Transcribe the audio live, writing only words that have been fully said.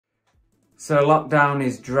So lockdown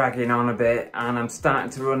is dragging on a bit and I'm starting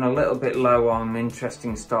to run a little bit low on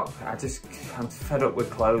interesting stock. I'm fed up with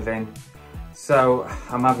clothing. So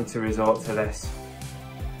I'm having to resort to this.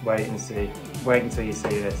 Wait and see. Wait until you see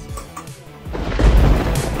this.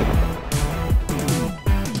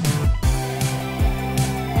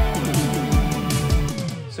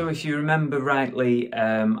 So if you remember rightly,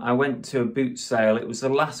 I went to a boot sale. It was the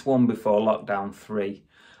last one before lockdown 3.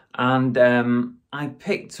 And I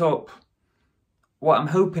picked up what I'm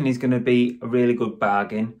hoping is going to be a really good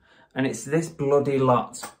bargain. And it's this bloody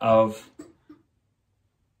lot of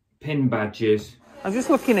pin badges. I'm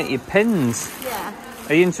just looking at your pins. Yeah.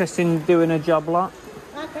 Are you interested in doing a job lot?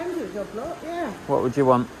 I can do a job lot, yeah. What would you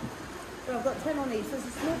want? Well, I've got 10 on each. There's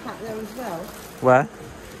a small pack there as well. Where?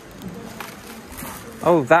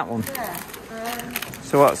 Oh, that one. Yeah.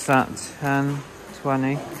 So what's that? 10,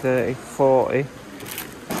 20, 30, 40. 45.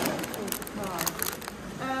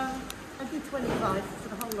 I do 25 for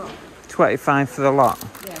the whole lot. 25 for the lot?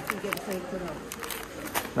 Yeah, if you get the same for them.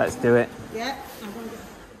 Let's do it. Yeah.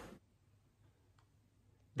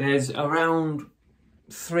 There's around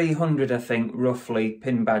 300, I think, roughly,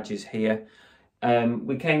 pin badges here.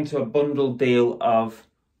 We came to a bundle deal of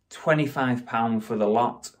 £25 for the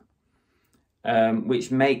lot,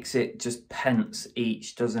 which makes it just pence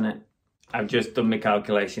each, doesn't it? I've just done my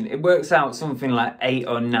calculation. It works out something like 8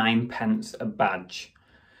 or 9 pence a badge.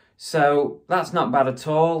 So that's not bad at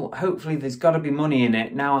all. Hopefully there's got to be money in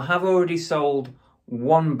it. Now I have already sold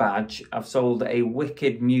one badge. I've sold a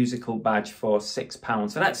Wicked musical badge for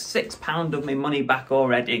 £6. So that's £6 of my money back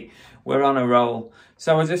already. We're on a roll.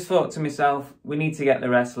 So I just thought to myself, we need to get the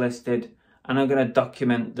rest listed and I'm going to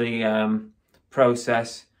document the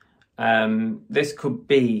process. This could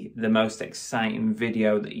be the most exciting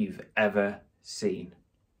video that you've ever seen.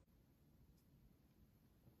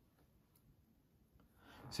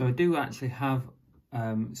 So I do actually have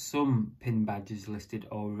some pin badges listed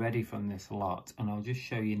already from this lot, and I'll just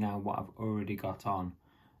show you now what I've already got on.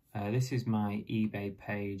 This is my eBay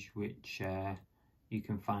page, which you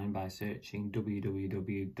can find by searching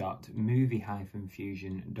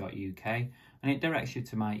www.movie-fusion.uk, and it directs you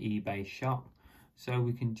to my eBay shop. So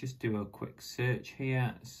we can just do a quick search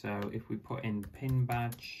here. So if we put in pin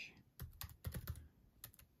badge,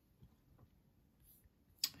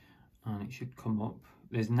 and it should come up.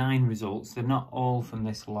 There's 9 results. They're not all from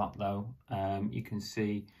this lot though. You can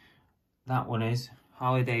see that one is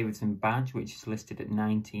Harley Davidson badge, which is listed at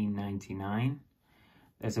 £19.99.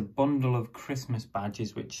 There's a bundle of Christmas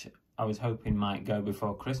badges, which I was hoping might go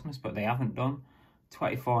before Christmas, but they haven't done.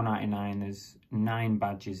 £24.99. There's 9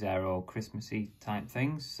 badges there, all Christmassy type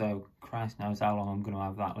things. So Christ knows how long I'm going to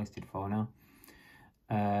have that listed for now.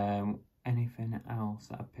 Anything else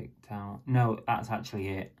that I picked out? No, that's actually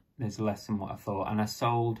it. There's less than what I thought, and I've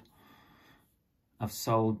sold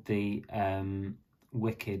the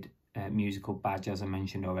Wicked musical badge, as I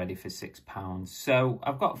mentioned already, for £6. So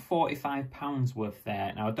I've got £45 worth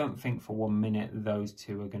there. Now I don't think for 1 minute those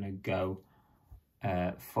two are going to go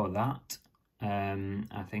for that.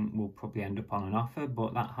 I think we'll probably end up on an offer,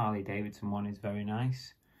 but that Harley Davidson one is very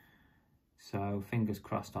nice. So fingers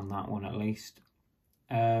crossed on that one at least.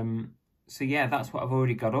 So yeah, that's what I've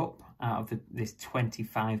already got up out of this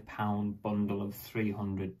 £25 bundle of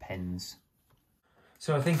 300 pins.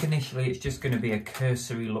 So I think initially it's just going to be a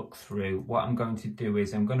cursory look through. What I'm going to do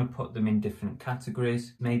is I'm going to put them in different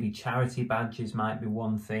categories. Maybe charity badges might be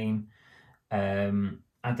one theme. I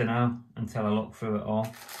don't know until I look through it all.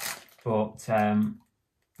 But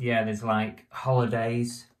yeah, there's like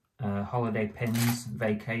holidays, holiday pins,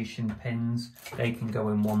 vacation pins. They can go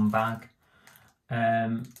in one bag.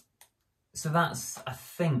 So that's, I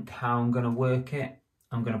think, how I'm going to work it.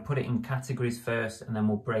 I'm going to put it in categories first and then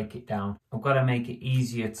we'll break it down. I've got to make it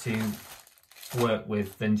easier to work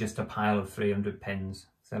with than just a pile of 300 pins.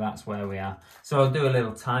 So that's where we are. So I'll do a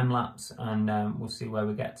little time lapse and we'll see where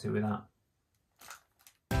we get to with that.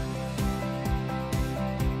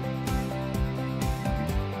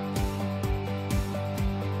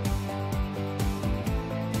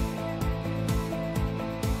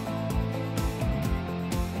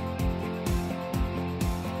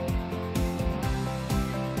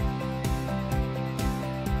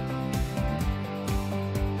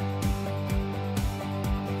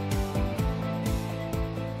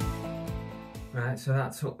 Right, so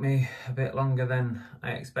that took me a bit longer than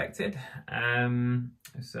I expected.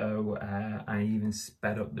 So I even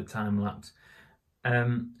sped up the time lapse.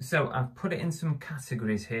 So I've put it in some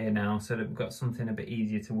categories here now so that we've got something a bit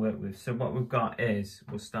easier to work with. So what we've got is,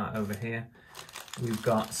 we'll start over here. We've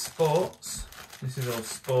got sports. This is all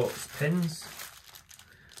sports pins.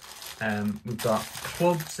 We've got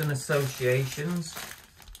clubs and associations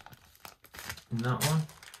in that one.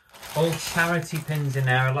 All charity pins in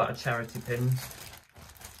there, a lot of charity pins.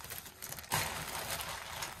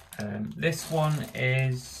 This one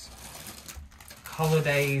is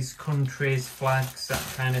holidays, countries, flags, that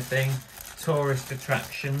kind of thing. Tourist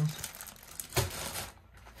attractions.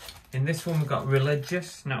 In this one we've got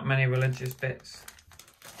religious, not many religious bits.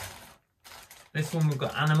 This one we've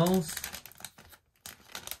got animals.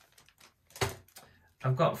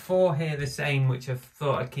 I've got 4 here the same, which I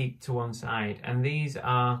thought I'd keep to one side. And these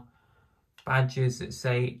are badges that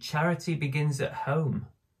say charity begins at home.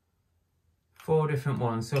 4 different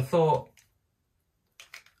ones. So I thought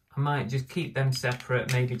I might just keep them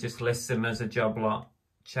separate, maybe just list them as a job lot.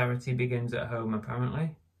 Charity begins at home,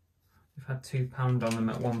 apparently. We've had £2 on them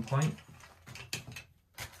at one point.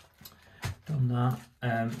 Done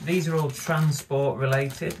that. These are all transport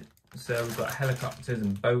related. So we've got helicopters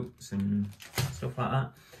and boats and stuff like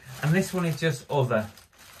that. And this one is just other.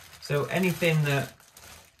 So anything that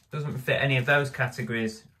doesn't fit any of those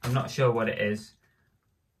categories, I'm not sure what it is,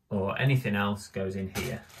 or anything else goes in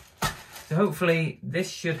here. So hopefully this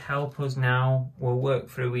should help us now. We'll work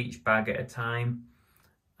through each bag at a time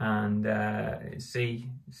and see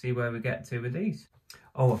where we get to with these.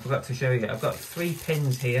 Oh, I forgot to show you. I've got 3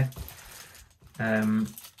 pins here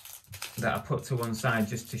that I put to one side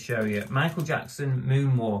just to show you. Michael Jackson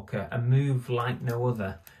Moonwalker, a move like no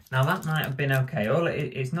other. Now that might have been okay.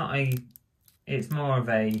 It's not a, it's more of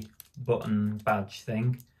a button badge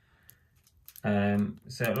thing.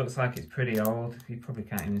 So it looks like it's pretty old. You probably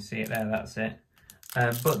can't even see it there, that's it.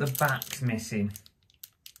 But the back's missing.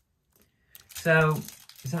 So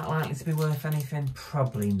is that likely to be worth anything?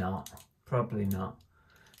 Probably not. Probably not.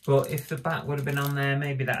 But if the back would have been on there,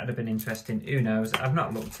 maybe that would have been interesting. Who knows? I've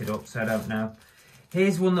not looked it up, so I don't know.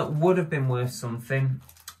 Here's one that would have been worth something.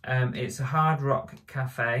 It's a Hard Rock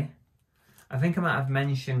Cafe. I think I might have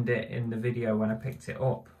mentioned it in the video when I picked it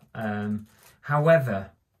up. However,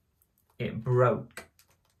 it broke.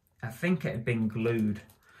 I think it had been glued.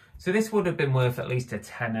 So this would have been worth at least a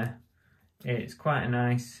tenner. It's quite a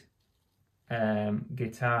nice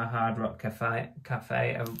guitar, Hard Rock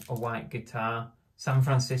Cafe, a white guitar. San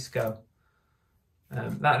Francisco.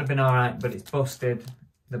 That would have been all right, but it's busted.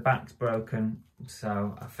 The back's broken,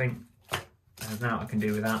 so I think there's nothing I can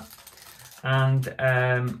do with that. And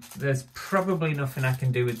there's probably nothing I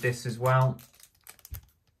can do with this as well.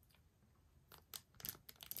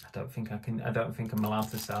 I don't think I'm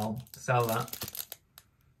allowed to sell that.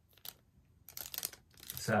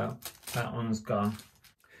 So that one's gone.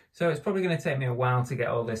 So it's probably going to take me a while to get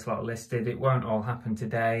all this lot listed. It won't all happen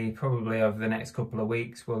today. Probably over the next couple of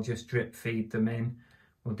weeks, we'll just drip feed them in.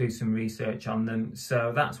 We'll do some research on them.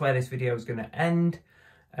 So that's where this video is going to end.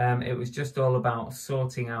 It was just all about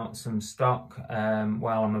sorting out some stock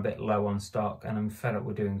while I'm a bit low on stock and I'm fed up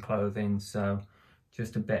with doing clothing. So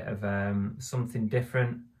just a bit of something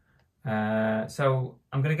different. So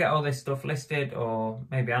I'm going to get all this stuff listed, or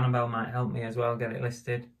maybe Annabelle might help me as well get it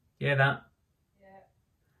listed. Hear that?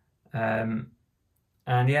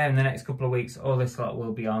 And yeah, in the next couple of weeks, all this lot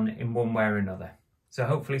will be on in one way or another. So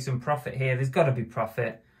hopefully some profit here. There's got to be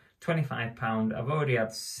profit. £25. I've already had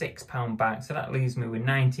 £6 back, so that leaves me with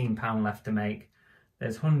 £19 left to make.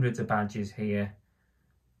 There's hundreds of badges here.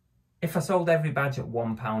 If I sold every badge at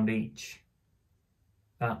 £1 each,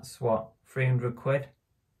 that's what, 300 quid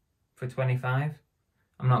for 25?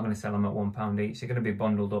 I'm not going to sell them at £1 each. They're going to be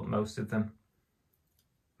bundled up, most of them.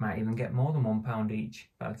 Might even get more than £1 each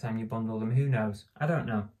by the time you bundle them. Who knows? I don't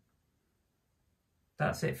know.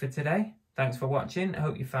 That's it for today. Thanks for watching. I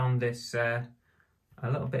hope you found this a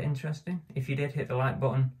little bit interesting. If you did, hit the like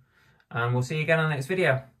button. And we'll see you again on the next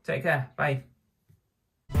video. Take care. Bye.